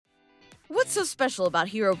What's so special about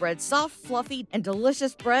Hero Bread's soft, fluffy, and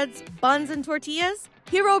delicious breads, buns, and tortillas?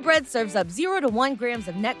 Hero Bread serves up 0 to 1 grams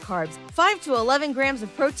of net carbs, 5 to 11 grams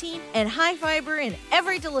of protein, and high fiber in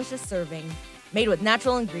every delicious serving. Made with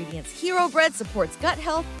natural ingredients, Hero Bread supports gut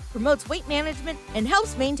health, promotes weight management, and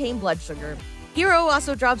helps maintain blood sugar. Hero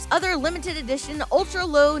also drops other limited edition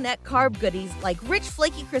ultra-low net carb goodies like rich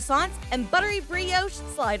flaky croissants and buttery brioche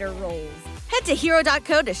slider rolls. Head to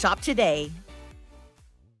hero.co to shop today.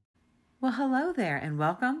 Well, hello there, and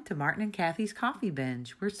welcome to Martin and Kathy's Coffee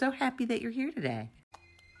Binge. We're so happy that you're here today.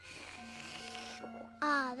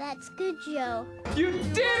 Ah, that's good, Joe. You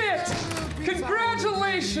did it!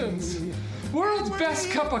 Congratulations! World's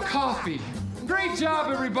best cup of coffee. Great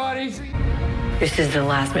job, everybody. This is the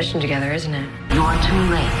last mission together, isn't it? You're too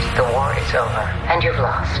late. The war is over, and you've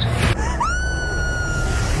lost.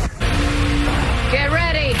 Get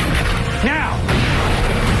ready! Now!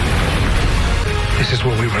 This is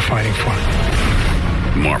what we were fighting for.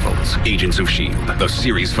 Marvel's Agents of S.H.I.E.L.D., the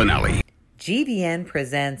series finale. GVN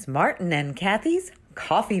presents Martin and Kathy's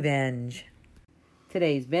Coffee Binge.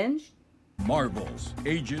 Today's binge: Marvel's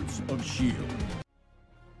Agents of S.H.I.E.L.D.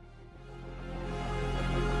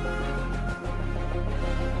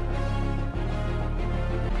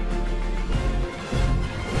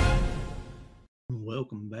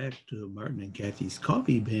 Welcome back to Martin and Kathy's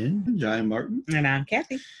Coffee Binge. I'm Martin. And I'm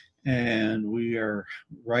Kathy. And we are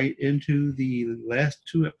right into the last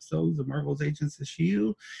 2 episodes of Marvel's Agents of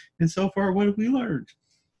S.H.I.E.L.D. And so far, what have we learned?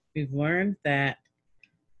 We've learned that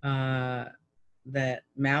that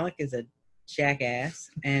Malik is a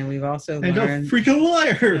jackass, and we've also learned a freaking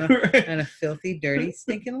liar, and a filthy, dirty,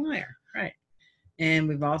 stinking liar, right? And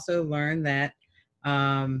we've also learned that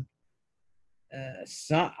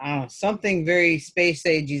something very space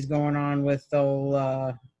agey is going on with the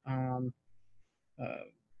old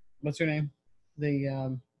what's her name?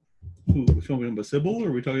 The Who was talking about Sybil, or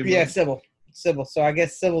are we talking about? Yeah, Sybil. So I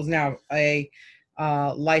guess Sybil's now a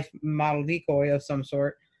life model decoy of some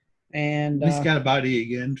sort, and he's got a body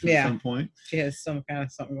again at some point. She has some kind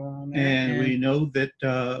of something going on there. And we know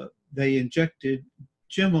that they injected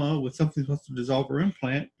Gemma with something supposed to dissolve her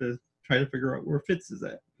implant to try to figure out where Fitz is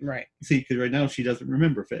at. Right. See, because right now she doesn't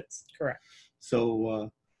remember Fitz. Correct.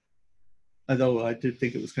 So, although I did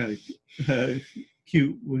think it was kind of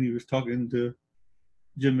cute when he was talking to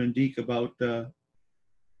Jim and Deke about that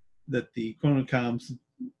the Chronocoms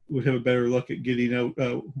would have a better luck at getting out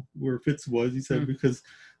where Fitz was. He said because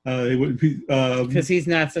they wouldn't be because he's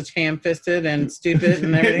not such ham-fisted and stupid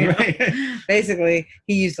and everything. Right. Basically,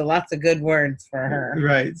 he used lots of good words for her.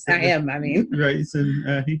 Right. So I mean. Right. So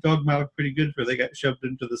he dogged Malik pretty good for they got shoved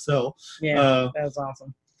into the cell. Yeah, that was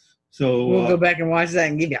awesome. So we'll go back and watch that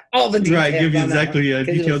and give you all the details. Right, give you exactly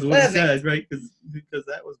details of what he said, right? Because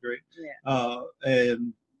that was great. Yeah.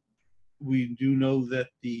 And we do know that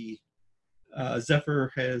the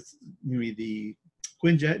Zephyr has, the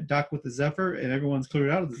Quinjet docked with the Zephyr, and everyone's cleared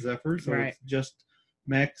out of the Zephyr. So It's just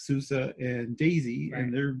Max, Sousa, and Daisy,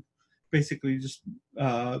 and they're basically just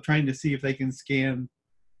trying to see if they can scan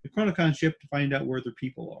the Chronocon ship to find out where their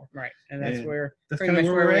people are. Right, and that's kind of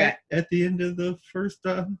where we're at the end of the first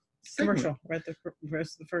commercial. We're at the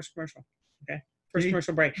first commercial. Okay. First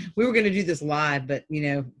commercial break. We were going to do this live, but we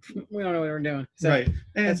don't know what we're doing. So, right.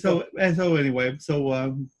 And so anyway,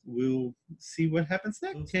 we'll see what happens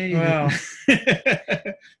next. Okay. Well,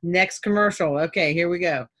 next commercial. Okay, here we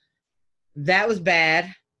go. That was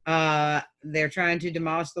bad. They're trying to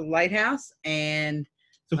demolish the lighthouse, and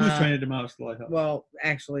so who's trying to demolish the lighthouse? Well,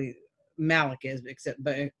 actually, Malik is,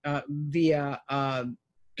 via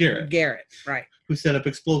Garrett, right? Who set up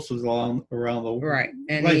explosives around the right,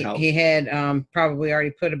 and he had probably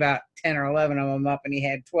already put about 10 or 11 of them up, and he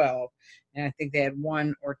had 12, and I think they had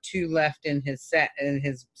 1 or 2 left in his sack.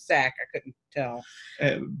 I couldn't tell.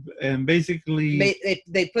 And basically,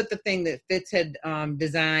 they put the thing that Fitz had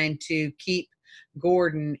designed to keep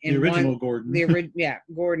Gordon in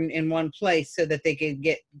Gordon in one place so that they could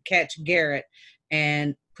catch Garrett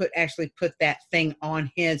and put that thing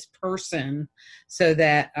on his person so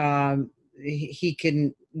that he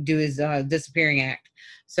can do his disappearing act.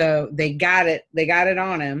 So they got it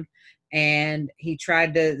on him, and he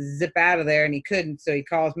tried to zip out of there and he couldn't. So he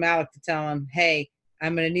calls Malik to tell him, "Hey,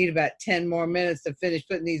 I'm going to need about 10 more minutes to finish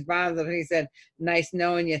putting these bombs up." And he said, "Nice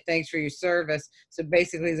knowing you. Thanks for your service." So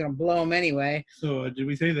basically he's going to blow them anyway. So did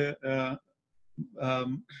we say that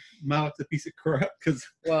Malik's a piece of crap? Because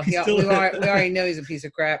we already know he's a piece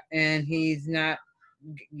of crap, and he's not.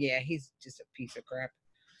 Yeah, he's just a piece of crap.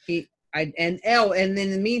 And in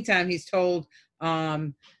the meantime, he's told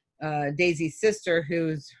Daisy's sister,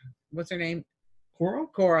 who's what's her name,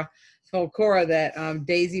 Cora, told Cora that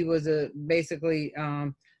Daisy was basically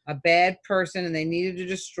a bad person and they needed to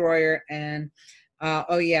destroy her. And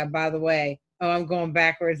oh yeah, by the way, I'm going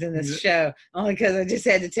backwards in this show only because I just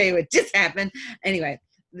had to tell you what just happened. Anyway,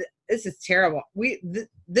 this is terrible.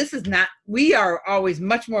 This is not. We are always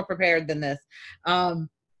much more prepared than this.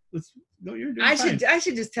 No, you're doing I fine.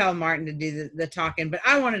 should just tell Martin to do the talking, but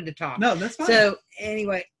I wanted to talk. No, that's fine. So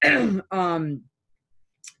anyway,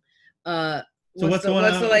 What's the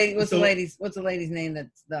lady's name?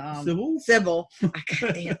 That's the Sybil.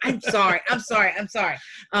 Goddamn, I'm sorry.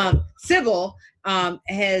 Sybil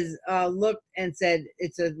has looked and said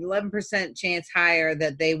it's an 11% chance higher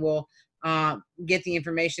that they will get the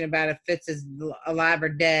information about if Fitz is alive or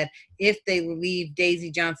dead if they leave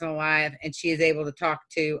Daisy Johnson alive and she is able to talk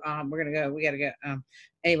to. We gotta go.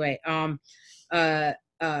 Anyway,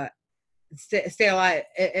 stay alive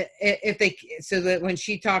if they, so that when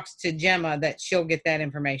she talks to Gemma that she'll get that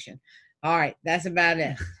information. All right, that's about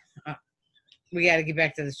it. We got to get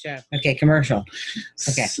back to the show. Okay, commercial.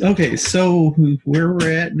 Okay, so where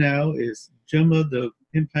we're at now is Gemma, the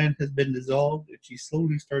implant has been dissolved and she's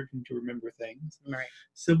slowly starting to remember things. Right.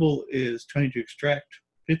 Sybil is trying to extract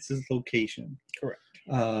Fitz's location. Correct.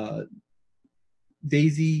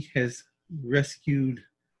 Daisy has rescued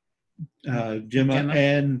Gemma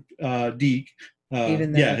and Deke.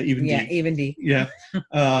 Even Deke. Yeah.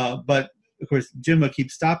 But of course, Gemma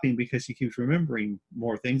keeps stopping because she keeps remembering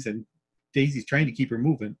more things, and Daisy's trying to keep her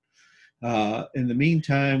moving. In the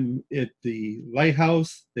meantime, at the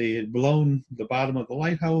lighthouse, they had blown the bottom of the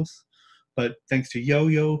lighthouse, but thanks to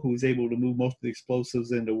Yo-Yo, who was able to move most of the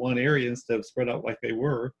explosives into one area instead of spread out like they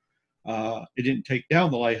were, it didn't take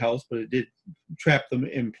down the lighthouse, but it did trap them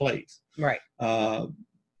in place. Right.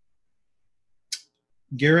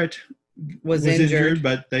 Garrett was injured,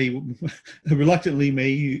 but they reluctantly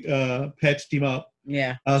patched him up.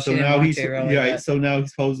 Yeah. So now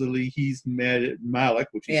supposedly he's mad at Malik,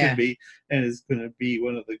 which he should be, and is going to be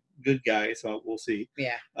one of the good guys. So we'll see.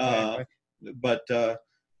 Yeah. But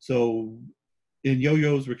so in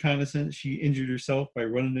Yo-Yo's reconnaissance, she injured herself by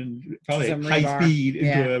running in probably at high speed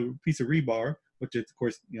into a piece of rebar, which is, of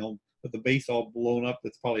course, with the base all blown up,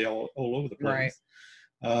 that's probably all over the place.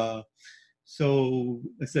 Right. So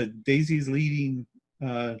I said Daisy's leading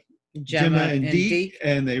Gemma and Deke,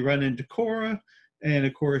 and they run into Cora. And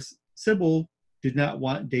of course, Sybil did not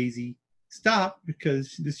want Daisy stopped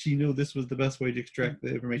because she knew this was the best way to extract the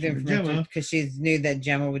information from Gemma. Because she knew that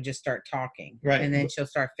Gemma would just start talking. Right. And then she'll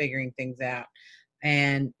start figuring things out.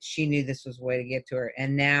 And she knew this was the way to get to her.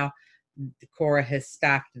 And now Cora has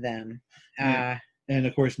stopped them. And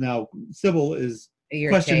of course, now Sybil is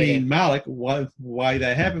questioning Malik why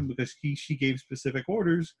that happened, because she gave specific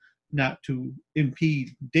orders not to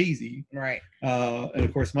impede Daisy. Right. And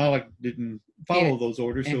of course, Malik didn't follow those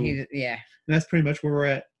orders. So that's pretty much where we're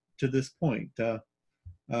at to this point. That's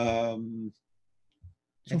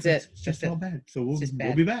it. It's just all bad. So we'll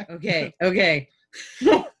be back. Okay. All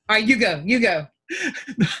right, you go. You tell.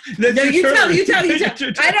 I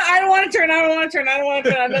don't want to turn.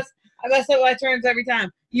 I mess up my turns every time.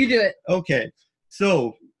 You do it. Okay.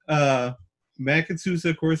 So Mac and Sousa,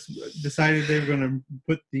 of course, decided they were going to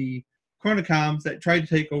put the chronocoms that tried to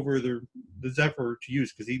take over the Zephyr to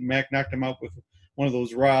use, because Mac knocked him out with one of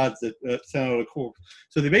those rods that sent out a core.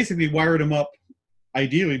 So they basically wired him up,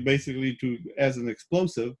 ideally, as an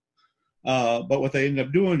explosive. But what they ended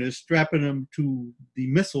up doing is strapping them to the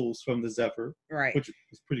missiles from the Zephyr, right? Which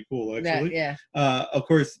was pretty cool, actually. Yeah. Of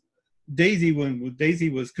course, Daisy, when Daisy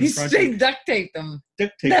was confronting, straight duct taped them.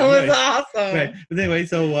 That was awesome. Right. But anyway,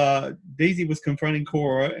 so Daisy was confronting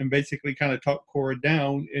Cora and basically kind of talked Cora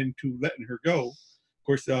down into letting her go. Of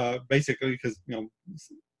course, basically because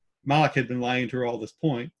Malik had been lying to her all this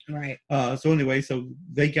point. Right. So anyway, so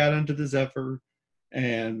they got onto the Zephyr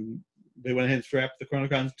and they went ahead and strapped the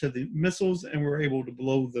chronocons to the missiles and were able to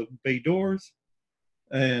blow the bay doors,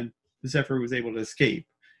 and the Zephyr was able to escape.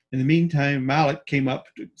 In the meantime, Malik came up.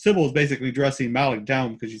 Sybil was basically dressing Malik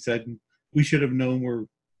down because she said, "We should have known where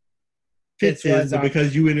Fitz is, but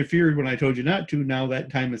because you interfered when I told you not to, now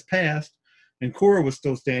that time has passed." And Cora was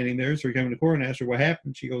still standing there, so he came to Cora and asked her what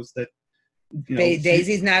happened. She goes that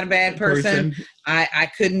Daisy's not a bad person.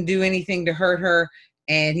 I couldn't do anything to hurt her.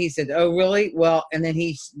 And he said, "Oh, really? Well," and then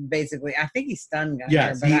he basically, I think he stunned her.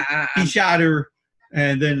 Yes, he shot her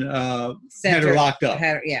and then had her locked up.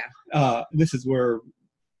 This is where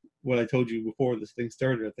what I told you before this thing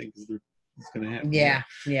started, I think, is going to happen. Yeah.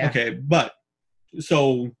 Okay, but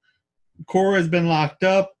so Cora has been locked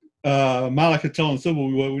up. Malik is telling Sybil,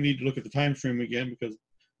 we need to look at the time stream again because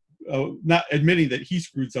not admitting that he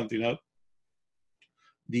screwed something up.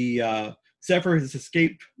 The Zephyr has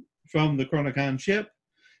escaped from the Chronicon ship.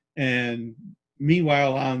 And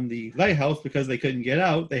meanwhile, on the lighthouse, because they couldn't get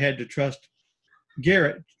out, they had to trust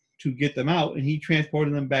Garrett to get them out, and he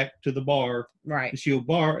transported them back to the bar, Right. the shield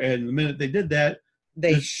bar. And the minute they did that,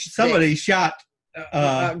 somebody shot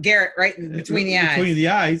Garrett right in between the eyes. Between the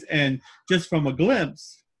eyes, and just from a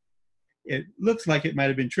glimpse, it looks like it might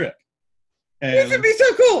have been Trip. This would be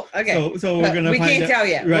so cool. Okay, so we're gonna. We can't tell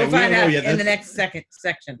yet. Right, we'll find out in the next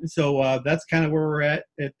section. So that's kind of where we're at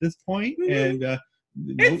this point, and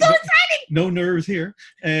it's so exciting. No nerves here,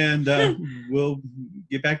 and we'll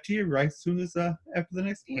get back to you right as soon as after the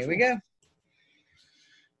next. Here we go.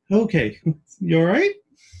 Okay, you all right?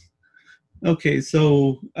 Okay,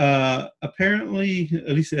 so apparently,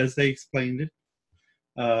 at least as they explained it,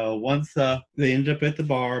 once they ended up at the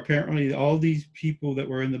bar, apparently all these people that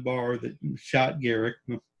were in the bar that shot Garrick,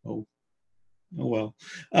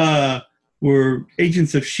 were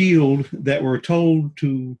agents of S.H.I.E.L.D. that were told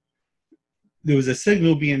to, there was a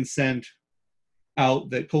signal being sent out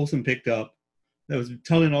that Coulson picked up that was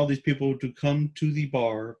telling all these people to come to the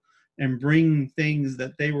bar and bring things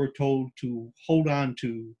that they were told to hold on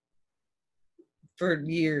to for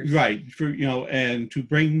years, right? And to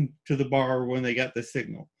bring to the bar when they got the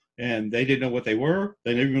signal, and they didn't know what they were.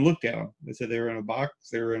 They never even looked at them. They said they were in a box,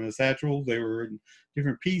 they were in a satchel, they were in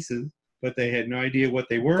different pieces, but they had no idea what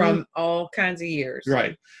they were from all kinds of years.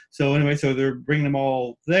 Right. So anyway, so they're bringing them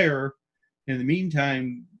all there. In the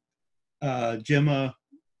meantime, Gemma,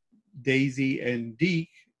 Daisy, and Deke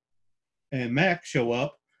and Mac show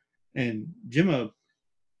up, and Gemma,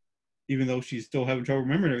 even though she's still having trouble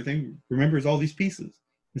remembering everything, remembers all these pieces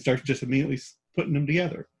and starts just immediately putting them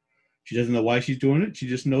together. She doesn't know why she's doing it. She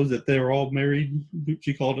just knows that they're all married.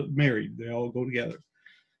 She called it married. They all go together.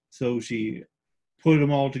 So she put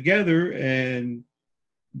them all together, and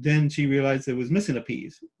then she realized there was missing a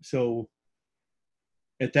piece. So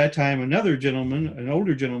at that time, another gentleman, an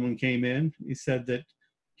older gentleman, came in. He said that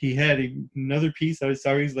he had another piece. I was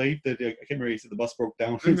sorry he's late. That I can't remember. He said the bus broke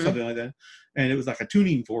down or something like that, and it was like a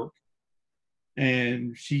tuning fork.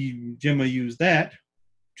 And Gemma used that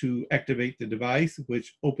to activate the device,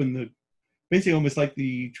 which opened basically almost like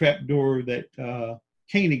the trap door that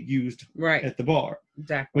Koenig used at the bar,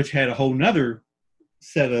 exactly, which had a whole nother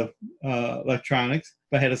set of electronics,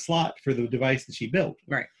 but had a slot for the device that she built.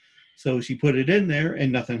 Right. So she put it in there,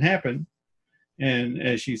 and nothing happened. And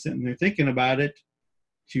as she's sitting there thinking about it,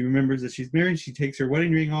 she remembers that she's married. She takes her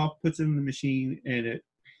wedding ring off, puts it in the machine, and it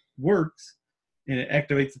works. And it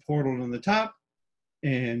activates the portal on the top,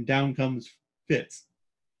 and down comes Fitz.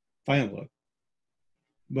 Finally.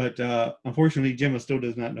 But unfortunately, Gemma still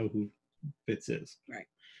does not know who Fitz is. Right.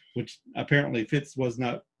 Which apparently Fitz was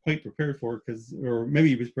not quite prepared for, or maybe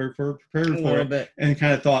he was prepared for it, bit. And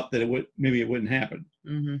kind of thought that it wouldn't happen.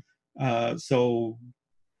 Mm-hmm. So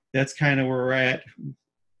that's kind of where we're at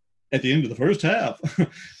the end of the first half.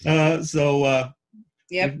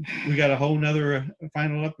 Yep. We got a whole nother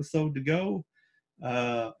final episode to go.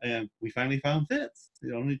 And we finally found Fitz.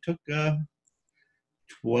 It only took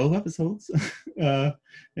 12 episodes.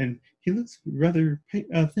 And he looks rather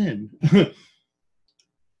thin. Of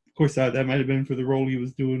course, that might have been for the role he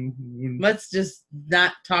was doing. Let's just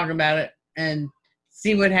not talk about it and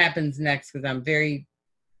see what happens next, because I'm very...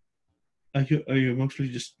 Are you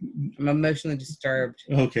emotionally I'm emotionally disturbed.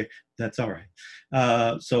 Okay, that's all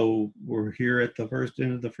right. So we're here at the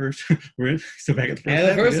end of the first. We're back at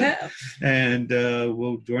the first half. And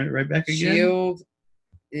we'll join it right back again. S.H.I.E.L.D.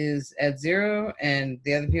 is at 0, and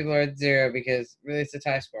the other people are at 0 because really it's a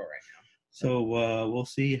tie score right now. So we'll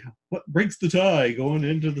see what breaks the tie going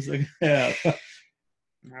into the second half. All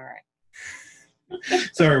right.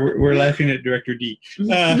 Sorry, we're laughing at Director D.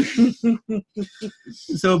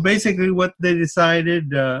 So basically what they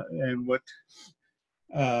decided and what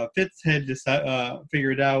Fitz had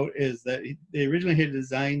figured out is that they originally had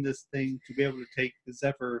designed this thing to be able to take the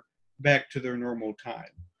Zephyr back to their normal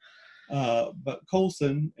time. But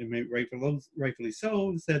Coulson, and maybe rightfully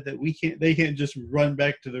so, said that they can't just run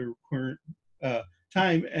back to their current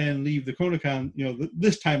time and leave the Chronicon,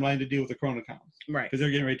 this timeline to deal with the Chronicons. Right. Because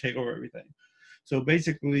they're getting ready to take over everything. So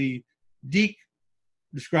basically, Deke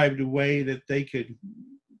described a way that they could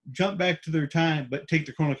jump back to their time, but take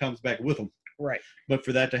the Chronicons back with them. Right. But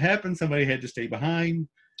for that to happen, somebody had to stay behind.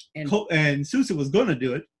 And Sousa was going to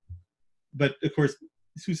do it, but of course,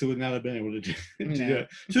 Sousa would not have been able to do it.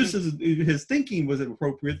 Sousa's his thinking was an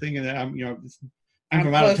appropriate thing, and I'm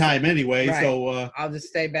from out of time anyway, right. so I'll just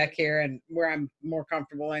stay back here and where I'm more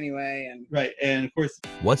comfortable anyway. And right, and of course,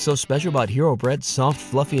 what's so special about Hero Bread's soft,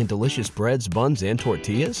 fluffy, and delicious breads, buns, and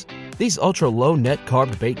tortillas? These ultra-low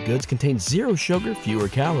net-carb baked goods contain zero sugar, fewer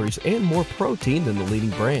calories, and more protein than the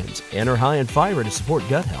leading brands, and are high in fiber to support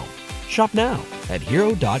gut health. Shop now at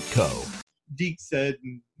hero.co. Deke said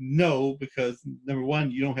no because, number one,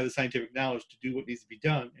 you don't have the scientific knowledge to do what needs to be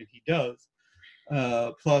done, and he does.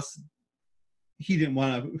 Plus, he didn't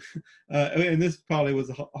want to, and this probably was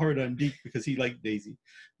hard on Deke because he liked Daisy,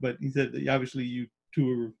 but he said that obviously you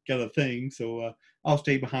two got a thing, so I'll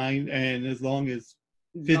stay behind, and as long as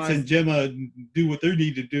Fitz and Gemma do what they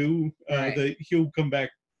need to do, he'll come back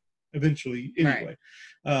eventually anyway.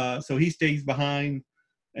 Right. So he stays behind,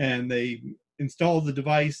 and they install the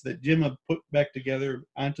device that Gemma put back together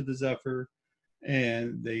onto the Zephyr,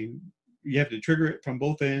 and you have to trigger it from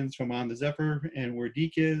both ends, from on the Zephyr and where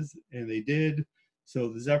Deke is, and they did. So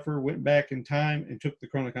the Zephyr went back in time and took the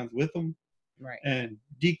Chronicons with them. Right. And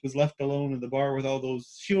Deke was left alone in the bar with all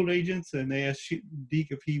those SHIELD agents, and they asked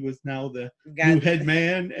Deke if he was now the new head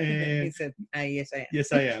man, and he said, "Yes, I am."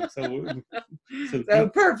 Yes, I am. So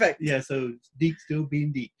Deke, perfect. Yeah, so Deke still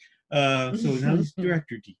being Deke. So now he's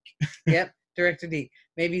Director Deke. Yep. Director Deke.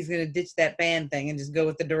 Maybe he's going to ditch that band thing and just go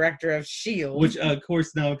with the director of S.H.I.E.L.D. Which, of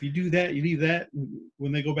course, now if you do that, you leave that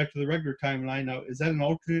when they go back to the regular timeline. Now, is that an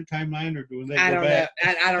alternate timeline, or do they go back?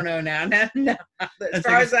 I don't know now. No. As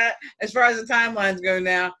far as the timelines go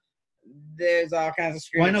now, there's all kinds of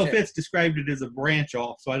screws. Well, I know Fitz described it as a branch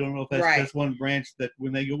off, so I don't know if that's just one branch that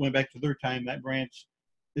when they went back to their time, that branch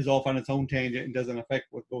is off on its own tangent and doesn't affect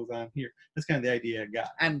what goes on here. That's kind of the idea I got.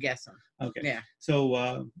 I'm guessing. Okay. Yeah.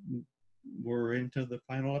 So, we're into the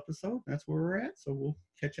final episode. That's where we're at. So we'll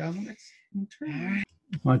catch you on the next turn.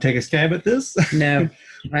 Want to take a stab at this? No,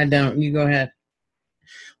 I don't. You go ahead.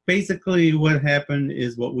 Basically, what happened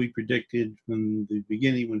is what we predicted from the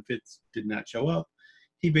beginning when Fitz did not show up.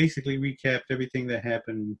 He basically recapped everything that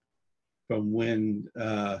happened from when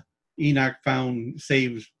Enoch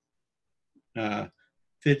saved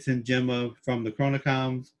Fitz and Gemma from the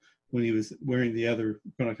Chronocoms, when he was wearing the other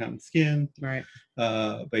Chronocon skin. Right.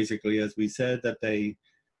 Basically, as we said, that they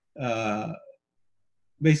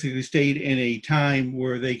basically stayed in a time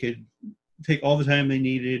where they could take all the time they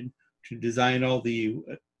needed to design all the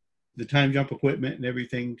time jump equipment and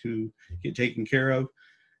everything to get taken care of.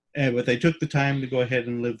 But they took the time to go ahead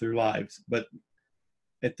and live their lives. But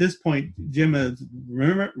at this point, Gemma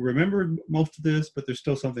remembered most of this, but there's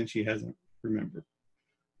still something she hasn't remembered.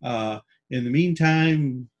 In the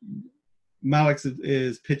meantime, Malix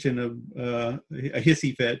is pitching a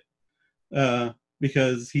hissy fit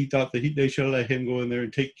because he thought that they should let him go in there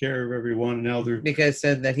and take care of everyone. And now they're because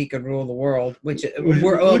said that he could rule the world, which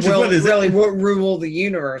really rule the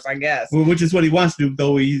universe, I guess. Well, which is what he wants to do,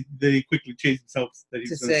 though they quickly changed himself that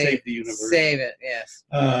he's going to save the universe. Save it, yes.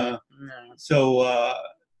 No. So,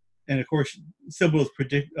 and of course, Sybil's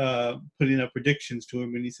putting up predictions to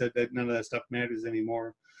him, and he said that none of that stuff matters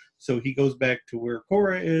anymore. So he goes back to where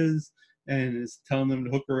Cora is and is telling them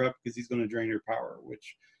to hook her up because he's going to drain her power,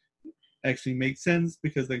 which actually makes sense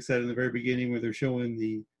because, like I said in the very beginning, where they're showing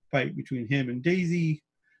the fight between him and Daisy,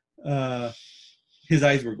 his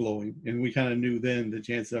eyes were glowing, and we kind of knew then the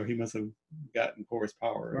chances are he must have gotten Cora's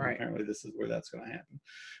power. Right. And apparently, this is where that's going to happen.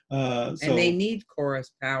 And they need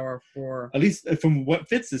Cora's power for, at least from what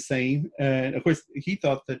Fitz is saying, and of course he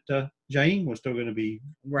thought that Jaim was still going to be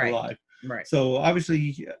alive. Right. So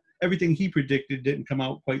obviously, everything he predicted didn't come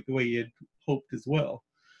out quite the way he had hoped as well.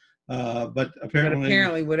 But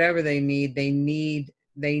apparently, whatever they need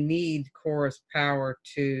Cora's power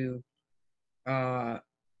to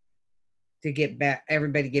get back,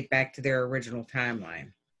 everybody get back to their original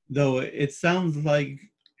timeline. Though it sounds like,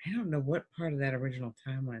 I don't know what part of that original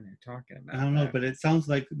timeline they're talking about. I don't know, but it sounds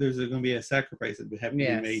like there's going to be a sacrifice that have to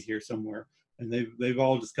be made here somewhere. And they've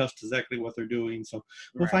all discussed exactly what they're doing. So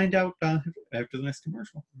we'll find out after the next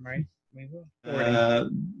commercial. Right. We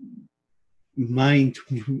will. Mine,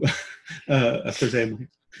 of course,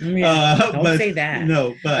 don't say that.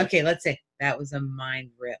 No, but okay, let's say that was a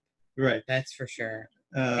mind rip. Right. That's for sure.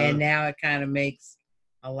 And now it kind of makes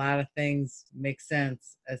a lot of things make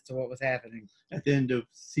sense as to what was happening at the end of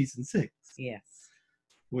season 6. Yes.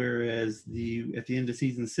 Whereas at the end of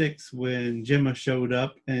season 6, when Gemma showed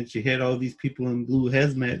up and she had all these people in blue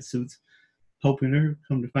hazmat suits helping her,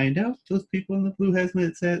 come to find out those people in the blue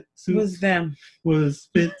hazmat suits was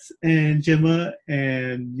Fitz and Gemma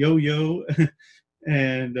and Yo-Yo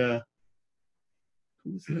and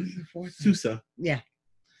Sousa. Yeah.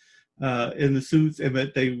 In the suits,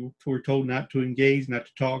 but they were told not to engage, not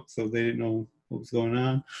to talk, so they didn't know what was going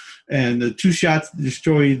on. And the 2 shots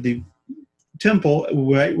destroyed the temple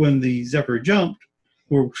right when the Zephyr jumped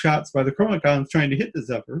were shots by the Chronicons trying to hit the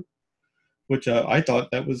Zephyr, which I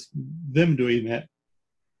thought that was them doing that.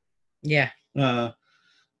 Yeah.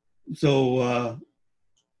 So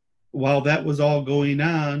while that was all going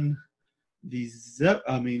on, the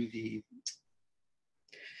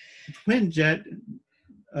twin jet,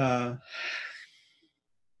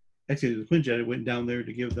 actually the twin jet went down there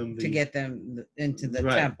to give them to get them into the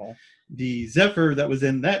right. temple. The Zephyr that was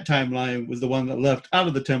in that timeline was the one that left out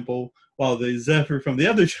of the temple, while the Zephyr from the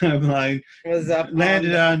other timeline was up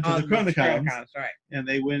landed onto the Chronicons. Chronicons, Right. And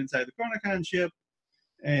they went inside the Chronicon ship,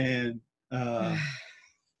 and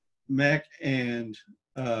Mac and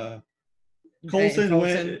Coulson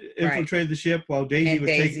infiltrated the ship while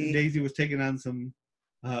Daisy was taking on some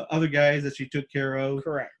other guys that she took care of.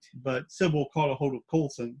 Correct. But Sybil caught a hold of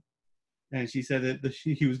Coulson, and she said that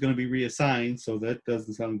he was going to be reassigned, so that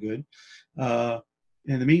doesn't sound good.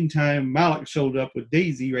 In the meantime, Malik showed up with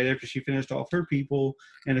Daisy right after she finished off her people,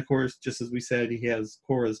 and of course, just as we said, he has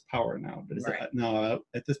Cora's power now. But now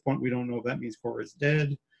at this point, we don't know if that means Cora's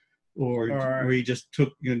dead, or he just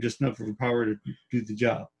took just enough of her power to do the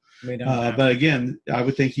job. We don't know. But again, I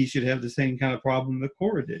would think he should have the same kind of problem that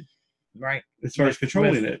Cora did. Right. As far as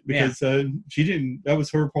controlling it, because she didn't. That was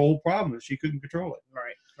her whole problem. She couldn't control it.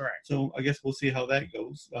 Right. Correct. So I guess we'll see how that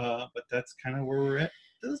goes. But that's kind of where we're at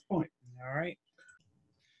this point. All right.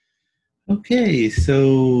 Okay,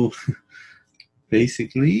 so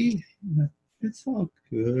basically, it's all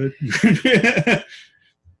good.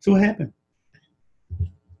 So what happened?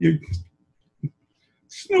 There's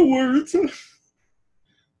no words.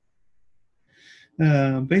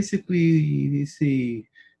 Basically, you see,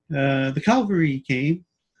 the cavalry came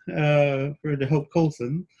to help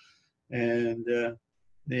Coulson, and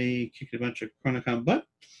they kicked a bunch of Chronicon butt,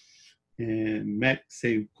 and Mac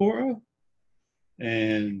saved Cora,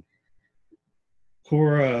 and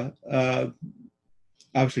Cora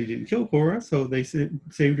obviously didn't kill Cora, so they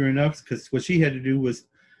saved her enough, because what she had to do was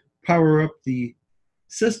power up the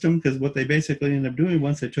system, because what they basically ended up doing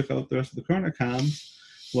once they took out the rest of the Chronicons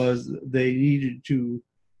was they needed to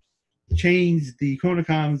change the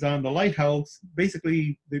Chronicons on the lighthouse,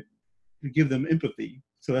 basically to give them empathy.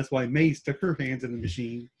 So that's why May stuck her hands in the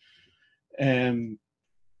machine and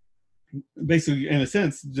basically, in a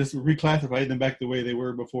sense, just reclassified them back the way they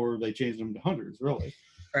were before they changed them to hunters, really.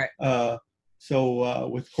 Right. So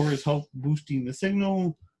with Cora's help boosting the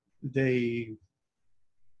signal, they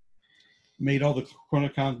made all the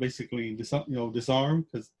Chronicons basically disarm,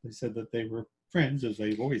 because they said that they were friends, as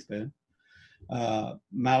they've always been.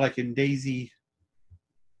 Malik and Daisy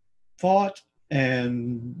fought,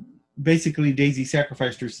 and basically Daisy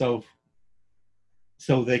sacrificed herself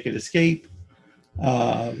so they could escape.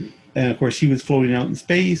 And of course, she was floating out in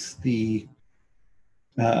space. They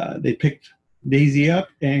picked Daisy up,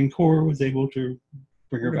 and Cora was able to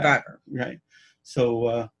bring her back. Right.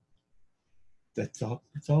 So that's all.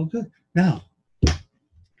 It's all good. Now,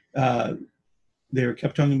 they were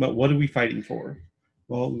kept talking about, what are we fighting for?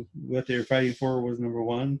 Well, what they were fighting for was, number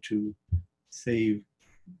one, to save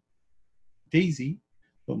Daisy,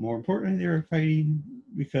 but more importantly, they were fighting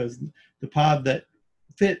because the pod that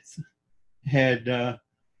Fitz had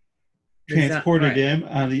transported him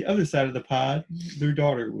on the other side of the pod, their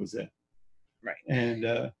daughter was in. Right.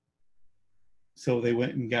 And so they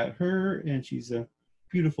went and got her, and she's a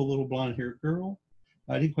beautiful little blonde-haired girl.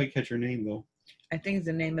 I didn't quite catch her name, though. I think it's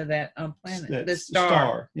the name of that planet. The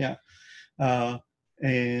star. Yeah.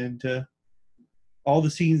 And all the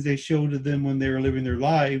scenes they showed of them when they were living their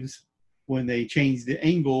lives, when they changed the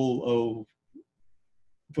angle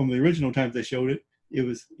from the original times they showed it, it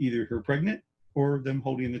was either her pregnant or them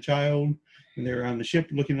holding the child, and they were on the ship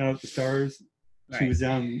looking out at the stars. Right. She was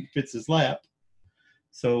on Fitz's lap.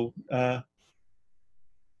 So that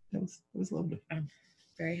was lovely. I'm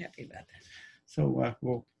very happy about that. So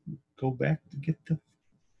we'll go back to get the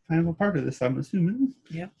final part of this, I'm assuming.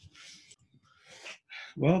 Yeah.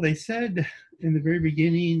 Well, they said in the very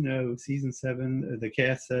beginning of season 7, the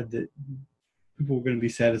cast said that people were going to be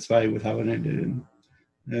satisfied with how it ended,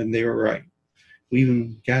 and they were right. We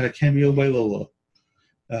even got a cameo by Lola.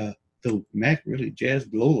 Though Mac really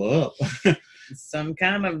jazzed Lola up. Some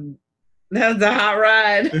kind of, that was a hot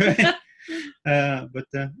ride. But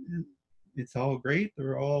it's all great.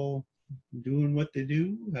 They're all doing what they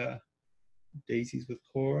do. Daisy's with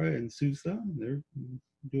Cora and Sousa. They're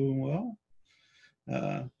doing well.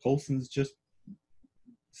 Coulson's just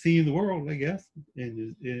seeing the world, I guess,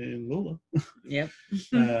 in Lola. Yep.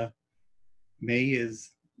 May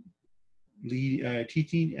is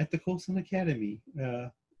teaching at the Coulson Academy.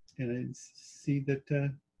 and I see that.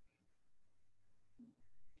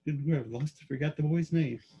 I forgot the boy's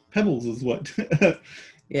name. Pebbles is what.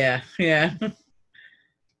 Yeah.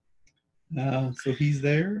 So he's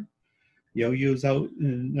there. Yo-Yo's out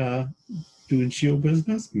and doing Shield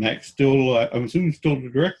business. Mac's still, I'm assuming, still the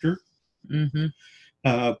director. Mm-hmm.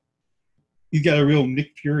 He's got a real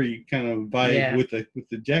Nick Fury kind of vibe with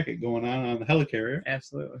the jacket going on the helicarrier.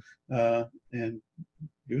 Absolutely. And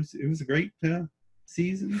it was a great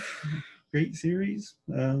season, great series.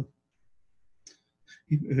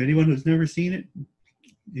 If anyone who's never seen it,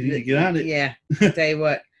 you need to get on it. Yeah. I'll tell you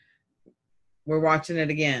what, we're watching it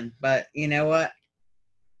again, but you know what?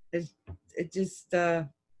 It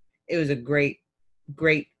was a great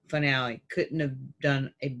finale. Couldn't have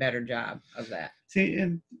done a better job of that. See,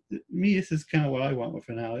 and me, this is kind of what I want with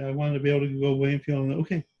finale. I want to be able to go away and feel,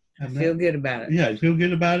 okay. I feel good about it. Yeah, I feel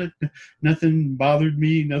good about it. Nothing bothered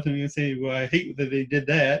me. Nothing to say, well, I hate that they did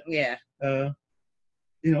that. Yeah. And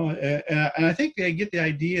I think they get the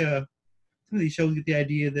idea, some of these shows get the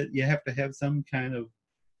idea that you have to have some kind of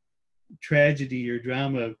tragedy or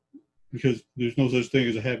drama because there's no such thing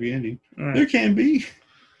as a happy ending. Right. There can be.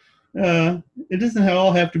 It doesn't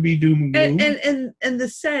all have to be doom and gloom. And the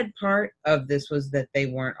sad part of this was that they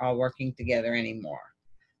weren't all working together anymore.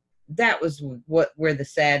 That was where the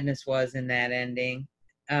sadness was in that ending.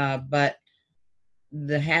 But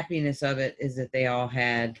the happiness of it is that they all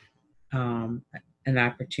had an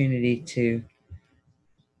opportunity to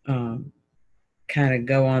kind of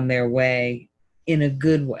go on their way in a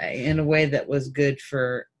good way, in a way that was good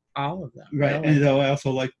for all of them. Right. Really. And I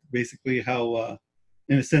also like basically how,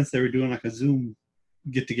 in a sense, they were doing like a Zoom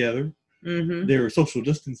get together. Mm-hmm. They were social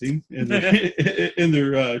distancing in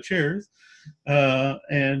their chairs. I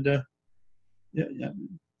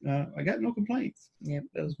got no complaints. Yep,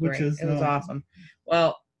 it was great. It was awesome.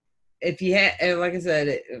 Well, if you like I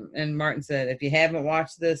said, and Martin said, if you haven't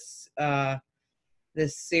watched this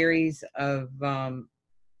series of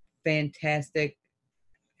fantastic,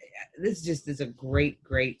 this just is a great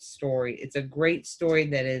story. It's a great story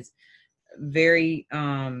that is very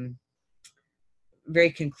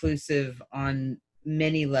very conclusive on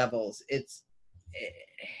many levels. It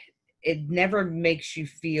never makes you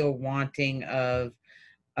feel wanting of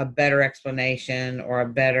a better explanation or a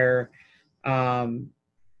better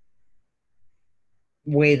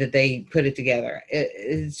way that they put it together.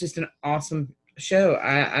 It's just an awesome show.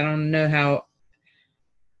 I don't know how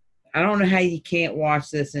you can't watch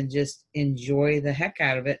this and just enjoy the heck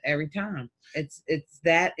out of it every time. It's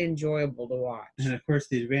that enjoyable to watch. And of course,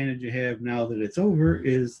 the advantage you have now that it's over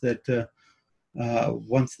is that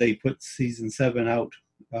once they put season 7 out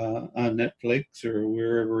on Netflix or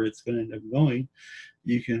wherever it's going to end up going,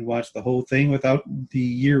 you can watch the whole thing without the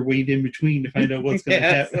year wait in between to find out what's going to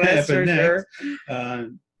happen next. Sure.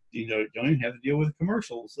 You don't even have to deal with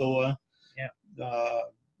commercials. So,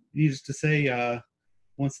 needless to say,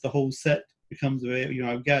 once the whole set becomes available,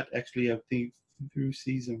 I've got actually, I think, through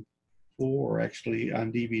season 4 actually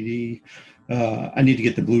on DVD. I need to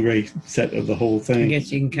get the Blu-ray set of the whole thing. I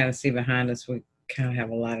guess you can kind of see behind us. We kind of have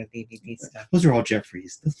a lot of DVD stuff. Those are all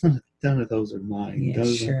Jeffries. None of those are mine. Yeah,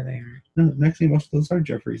 sure they are. No, actually, most of those are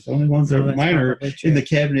Jeffries. The only ones that are mine are in the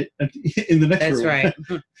cabinet in the next room. That's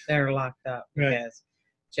right. They're locked up because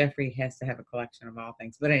Jeffrey has to have a collection of all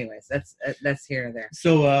things. But anyways, that's here or there.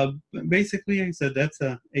 So basically, like I said, that's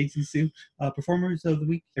agency performers of the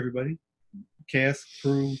week. Everybody, cast,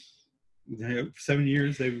 crew. 7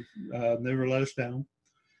 years, they've never let us down.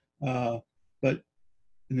 But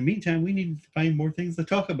in the meantime, we need to find more things to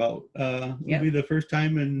talk about. It'll be the first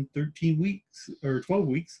time in 13 weeks or 12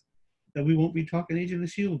 weeks that we won't be talking Agent of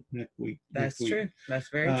S.H.I.E.L.D. next week. That's true. That's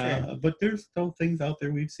very true. But there's still things out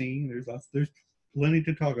there we've seen. There's plenty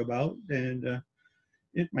to talk about, and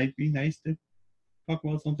it might be nice to talk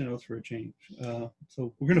about something else for a change.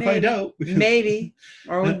 So we're going to find out. Maybe.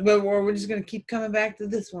 Or we're just going to keep coming back to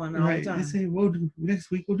this one all the time. They say, next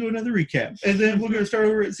week we'll do another recap. And then we're going to start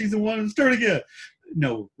over at season 1 and start again.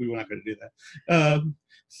 No, we're not going to do that.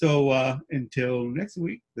 So until next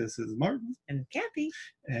week, this is Martin. And Kathy.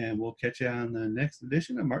 And we'll catch you on the next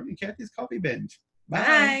edition of Martin and Kathy's Coffee Binge.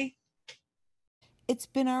 Bye. It's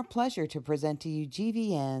been our pleasure to present to you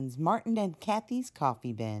GVN's Martin and Kathy's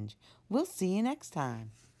Coffee Binge. We'll see you next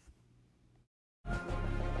time.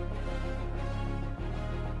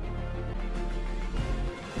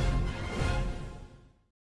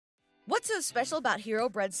 What's so special about Hero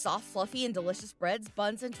Bread's soft, fluffy, and delicious breads,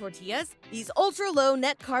 buns, and tortillas? These ultra-low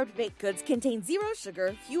net-carb baked goods contain 0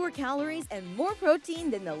 sugar, fewer calories, and more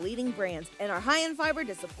protein than the leading brands, and are high in fiber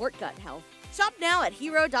to support gut health. Shop now at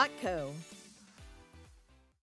hero.co.